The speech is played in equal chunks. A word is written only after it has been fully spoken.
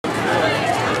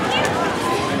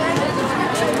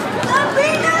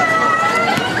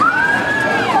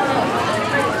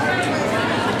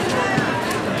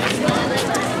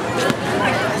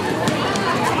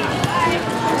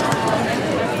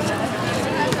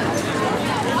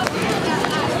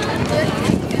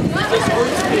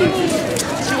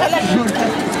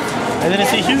I didn't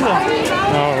see Hugo. Oh,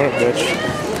 what a bitch.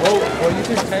 Oh, well, you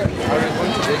can tell. Are you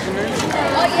going to dictionary?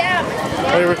 Oh,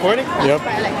 yeah. Are you recording? Yep.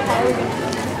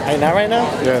 Are you not right now?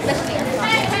 Yes.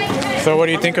 So what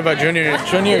do you think about junior year?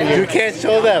 You can't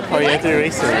show that part. You have to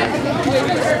erase it.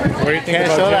 What do you think Can't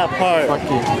about show that part. Fuck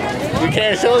you. You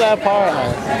can't show that part.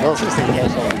 No, seriously, you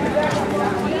can't show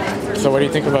that. So what do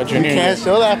you think about You junior year? can't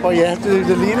show that part. You have to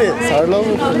delete it. Start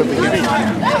over from the beginning.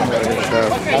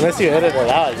 Unless you edit it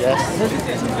out, I guess.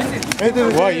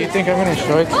 What, you think I'm gonna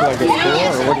show it to like a school,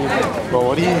 or what do you think? Well,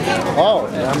 what do you... Oh,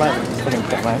 yeah, I might...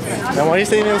 Then why are you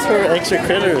saying it was for extra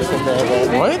critters?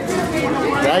 What?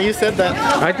 Yeah, you said that.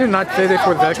 I did not say this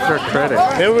was extra credit.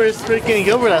 It was freaking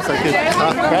Gilbert that's like his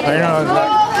top crap. I know,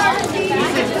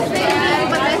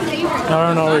 I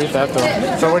don't know where he's at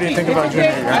though. So what do you think about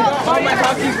junior year?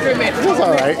 It was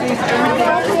alright.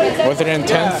 Was it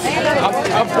intense?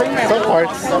 Some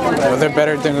parts. Was it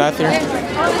better than last year?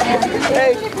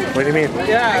 What do you mean?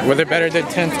 Yeah. Was it better than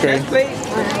 10th grade?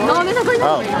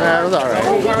 Oh, yeah, it was alright.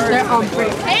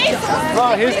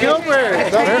 Oh, here's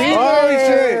Gilbert! Oh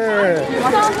shit!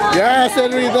 Yeah, I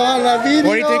said we on la video!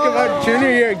 What do you think about junior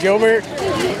year, Gilbert?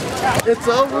 It's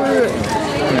over!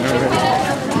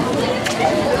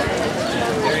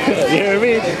 You hear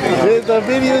me? The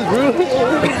video's ruined!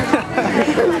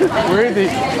 Where is he?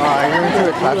 Oh, you're into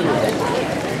the classroom.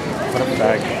 What a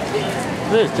bag.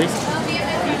 This, Jason.